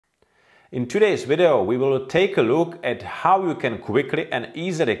In today's video, we will take a look at how you can quickly and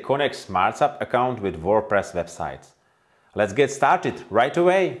easily connect Smartsupp account with WordPress websites. Let's get started right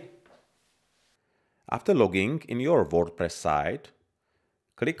away. After logging in your WordPress site,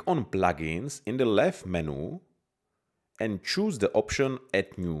 click on Plugins in the left menu and choose the option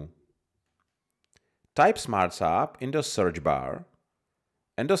Add New. Type Smartsupp in the search bar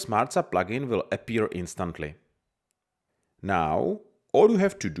and the Smartsupp plugin will appear instantly. Now, all you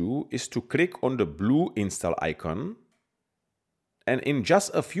have to do is to click on the blue install icon, and in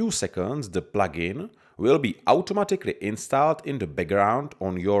just a few seconds the plugin will be automatically installed in the background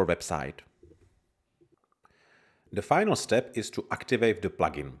on your website. The final step is to activate the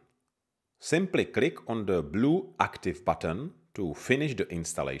plugin. Simply click on the blue Active button to finish the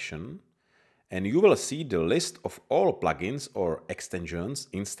installation, and you will see the list of all plugins or extensions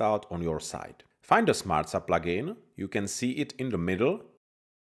installed on your site. Find the Smartsupp plugin, you can see it in the middle,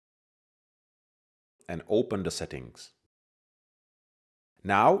 and open the settings.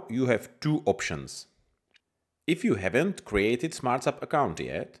 Now you have two options. If you haven't created Smartsupp account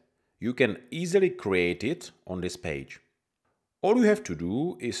yet, you can easily create it on this page. All you have to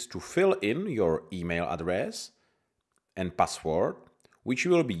do is to fill in your email address and password, which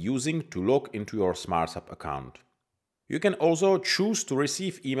you will be using to log into your Smartsupp account. You can also choose to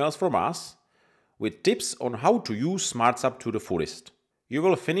receive emails from us with tips on how to use Smartsupp to the fullest. You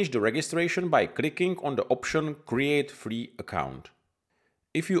will finish the registration by clicking on the option Create Free Account.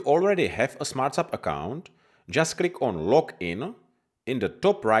 If you already have a Smartsupp account, just click on Login in the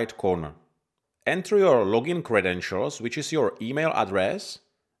top right corner. Enter your login credentials, which is your email address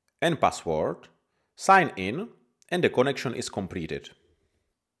and password, sign in, and the connection is completed.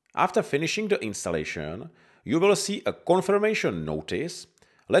 After finishing the installation, you will see a confirmation notice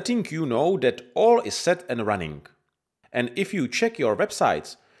letting you know that all is set and running. And if you check your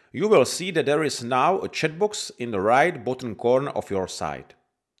websites, you will see that there is now a chat box in the right bottom corner of your site.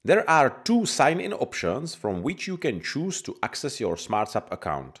 There are two sign-in options from which you can choose to access your Smartsupp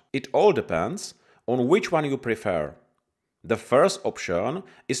account. It all depends on which one you prefer. The first option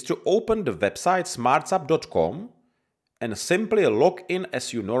is to open the website smartsupp.com and simply log in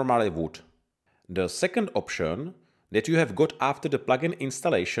as you normally would. The second option that you have got after the plugin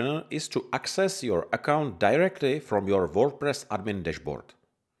installation is to access your account directly from your WordPress admin dashboard.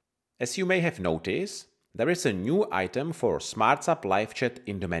 As you may have noticed, there is a new item for Smartsupp Live Chat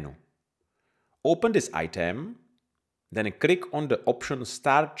in the menu. Open this item, then click on the option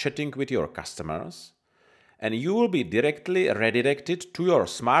Start Chatting with your customers, and you will be directly redirected to your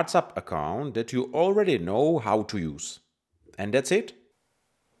Smartsupp account that you already know how to use. And that's it.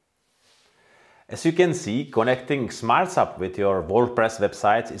 As you can see, connecting Smartsupp with your WordPress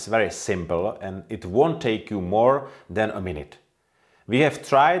website is very simple and it won't take you more than a minute. We have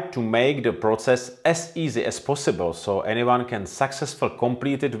tried to make the process as easy as possible so anyone can successfully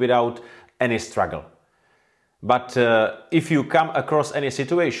complete it without any struggle. But if you come across any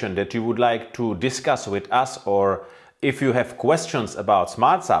situation that you would like to discuss with us, or if you have questions about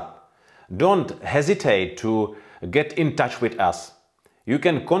Smartsupp, don't hesitate to get in touch with us. You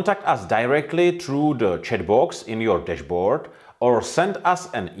can contact us directly through the chat box in your dashboard or send us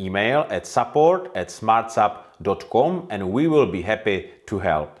an email at support@smartsupp.com and we will be happy to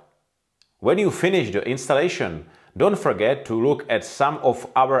help. When you finish the installation, don't forget to look at some of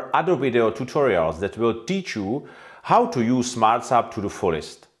our other video tutorials that will teach you how to use Smartsupp to the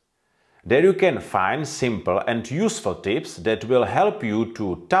fullest. There you can find simple and useful tips that will help you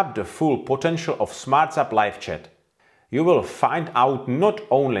to tap the full potential of Smartsupp Live Chat. You will find out not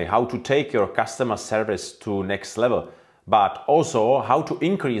only how to take your customer service to next level, but also how to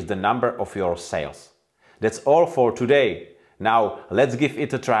increase the number of your sales. That's all for today. Now let's give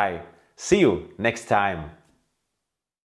it a try. See you next time.